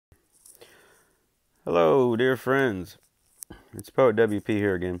Hello, dear friends. It's Poet WP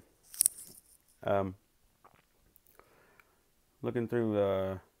here again. Um, Looking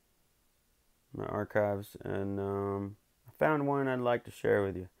through my archives, and I found one I'd like to share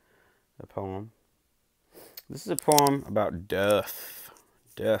with you. A poem. This is a poem about death.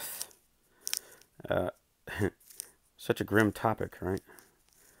 Death. Uh, Such a grim topic, right?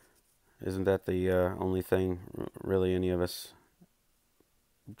 Isn't that the only thing really any of us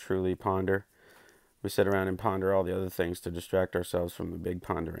truly ponder? We sit around and ponder all the other things to distract ourselves from the big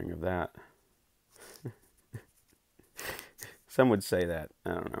pondering of that. Some would say that.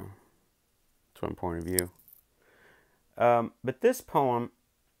 I don't know. It's one point of view. But this poem,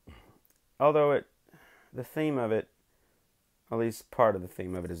 although the theme of it, at least part of the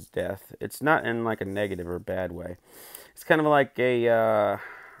theme of it, is death. It's not in like a negative or bad way. It's kind of like a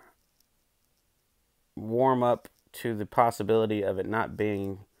warm up to the possibility of it not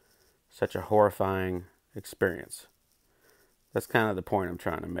being such a horrifying experience. That's kind of the point I'm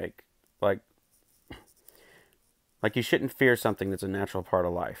trying to make. Like you shouldn't fear something that's a natural part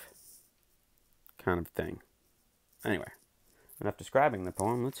of life, kind of thing. Anyway, enough describing the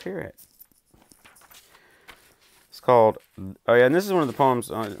poem. Let's hear it. It's called, oh yeah, and this is one of the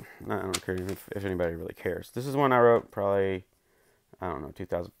poems, I don't care if anybody really cares. This is one I wrote probably, I don't know,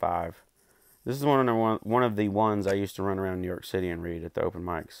 2005. This is one of the ones I used to run around New York City and read at the open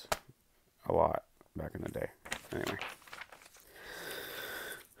mics a lot back in the day. Anyway.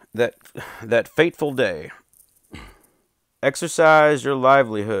 That fateful day. Exercise your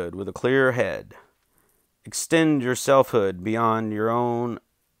livelihood with a clear head. Extend your selfhood beyond your own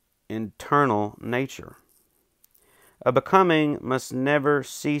internal nature. A becoming must never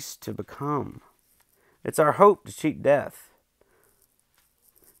cease to become. It's our hope to cheat death.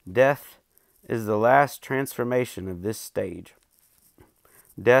 Death is the last transformation of this stage.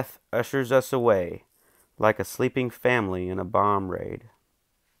 Death ushers us away like a sleeping family in a bomb raid.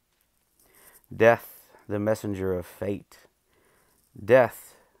 Death, the messenger of fate.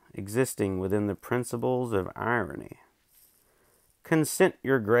 Death, existing within the principles of irony. Consent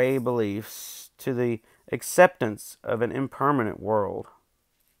your gray beliefs to the acceptance of an impermanent world.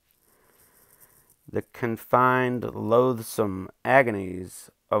 The confined, loathsome agonies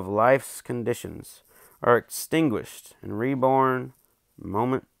of life's conditions are extinguished and reborn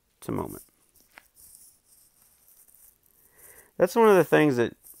moment to moment. That's one of the things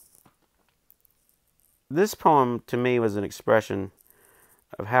that this poem to me was an expression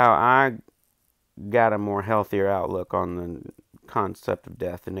of how I got a more healthier outlook on the concept of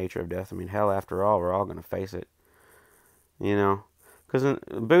death, the nature of death. I mean, hell, after all, we're all going to face it, you know, because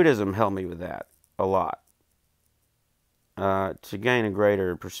Buddhism helped me with that a lot, to gain a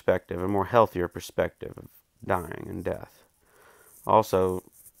greater perspective, a more healthier perspective of dying and death. Also,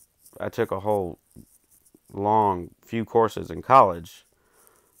 I took a whole long few courses in college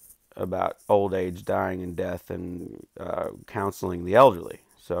about old age, dying, and death, and counseling the elderly.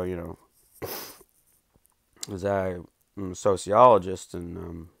 So, you know, as I'm a sociologist,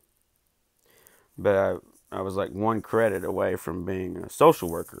 and but I was like one credit away from being a social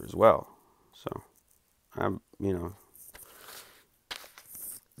worker as well. So I'm, you know,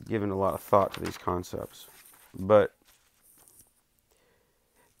 giving a lot of thought to these concepts. But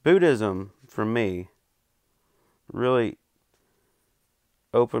Buddhism, for me, really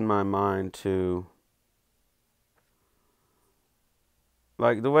opened my mind to,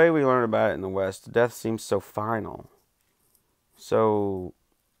 like, the way we learn about it in the West. Death seems so final, so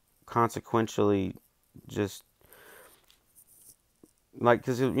consequentially just like,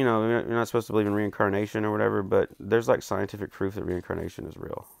 because, you know, you're not supposed to believe in reincarnation or whatever, but there's like scientific proof that reincarnation is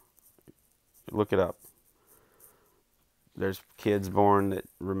real. Look it up. There's kids born that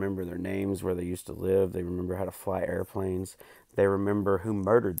remember their names, where they used to live. They remember how to fly airplanes. They remember who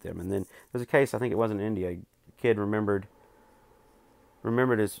murdered them. And then there's a case, I think it was in India. A kid remembered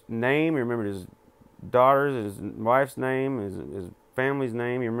his name. He remembered his daughter's, his wife's name, his family's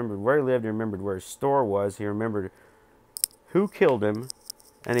name. He remembered where he lived. He remembered where his store was. He remembered who killed him.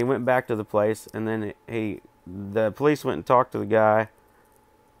 And he went back to the place. And then the police went and talked to the guy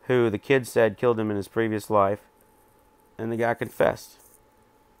who the kid said killed him in his previous life. And the guy confessed.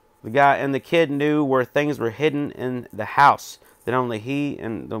 The kid knew where things were hidden in the house that only he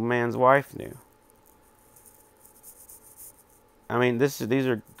and the man's wife knew. I mean, these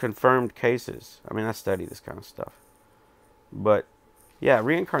are confirmed cases. I mean, I study this kind of stuff. But yeah,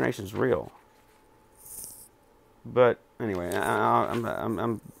 reincarnation is real. But anyway,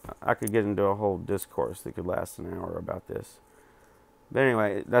 I could get into a whole discourse that could last an hour about this. But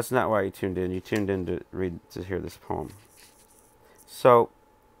anyway, that's not why you tuned in. You tuned in to hear this poem. So,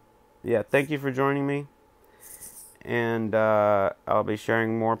 yeah, thank you for joining me. And I'll be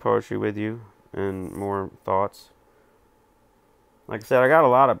sharing more poetry with you and more thoughts. Like I said, I got a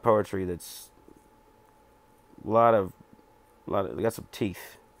lot of poetry that's got some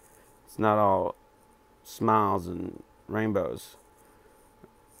teeth. It's not all smiles and rainbows.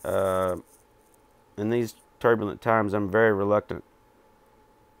 Uh, in these turbulent times, I'm very reluctant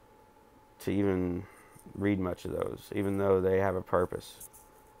to even read much of those, even though they have a purpose,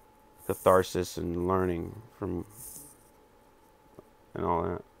 catharsis and learning from and all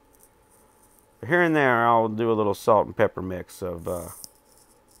that. Here and there, I'll do a little salt and pepper mix of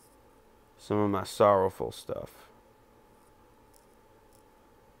some of my sorrowful stuff.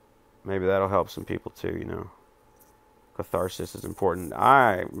 Maybe that'll help some people too, you know. Catharsis is important.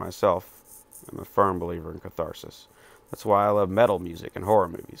 I, myself, am a firm believer in catharsis. That's why I love metal music and horror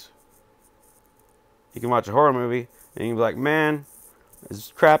movies. You can watch a horror movie and you can be like, man,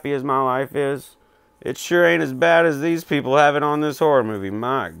 as crappy as my life is, it sure ain't as bad as these people have it on this horror movie.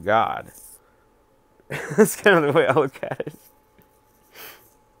 My God. That's kind of the way I look at it.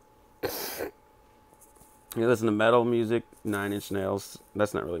 You listen to metal music, Nine Inch Nails.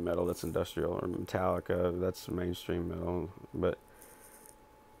 That's not really metal, that's industrial. Or Metallica, that's mainstream metal. But,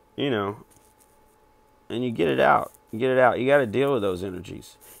 you know, and you get it out. You get it out. You got to deal with those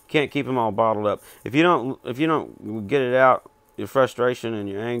energies. You can't keep them all bottled up. If you don't get it out, your frustration and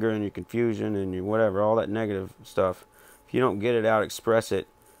your anger and your confusion and your whatever, all that negative stuff, if you don't get it out, express it,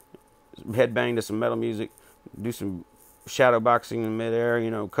 headbang to some metal music, do some shadow boxing in midair, you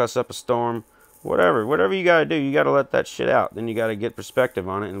know, cuss up a storm, whatever you got to do, you got to let that shit out. Then you got to get perspective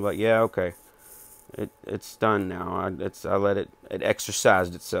on it and be like, yeah, okay, it's done now. I let it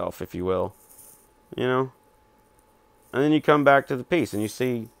exercised itself, if you will, you know. And then you come back to the piece and you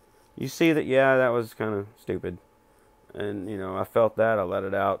see that, yeah, that was kind of stupid, and you know, I felt that, I let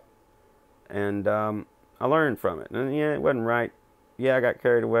it out, and I learned from it. And yeah, it wasn't right. Yeah, I got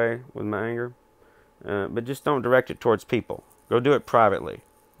carried away with my anger. But just don't direct it towards people. Go do it privately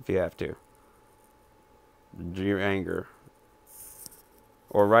if you have to. Do your anger.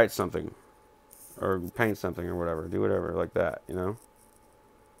 Or write something. Or paint something or whatever. Do whatever like that, you know.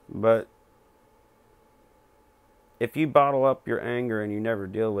 But if you bottle up your anger and you never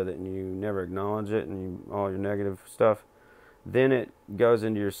deal with it and you never acknowledge it and all your negative stuff, then it goes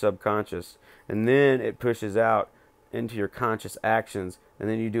into your subconscious. And then it pushes out into your conscious actions. And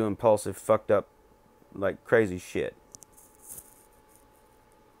then you do impulsive, fucked up, like crazy shit.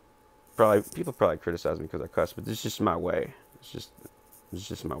 People probably criticize me because I cuss, but it's just my way. It's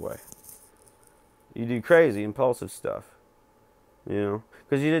just my way. You do crazy, impulsive stuff, you know,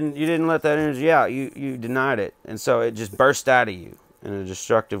 because you didn't let that energy out. You denied it, and so it just burst out of you in a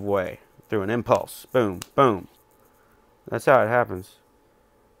destructive way through an impulse. Boom, boom. That's how it happens.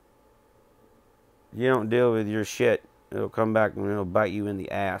 You don't deal with your shit, it'll come back and it'll bite you in the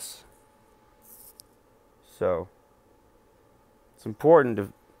ass. So it's important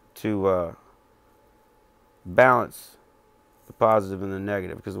to balance the positive and the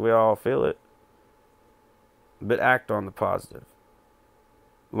negative, because we all feel it. But act on the positive.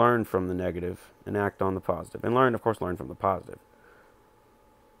 Learn from the negative and act on the positive. And learn from the positive.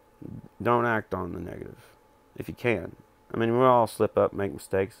 Don't act on the negative if you can. I mean, we all slip up, make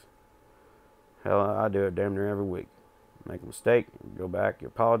mistakes. Hell, I do it damn near every week. Make a mistake, you go back, you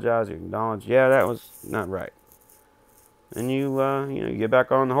apologize, you acknowledge, yeah, that was not right. And you get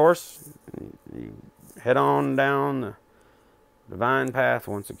back on the horse, and you head on down the divine path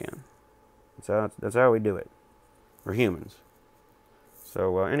once again. That's how we do it. We're humans.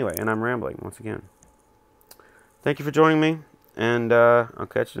 So anyway, and I'm rambling once again. Thank you for joining me, and I'll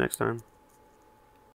catch you next time.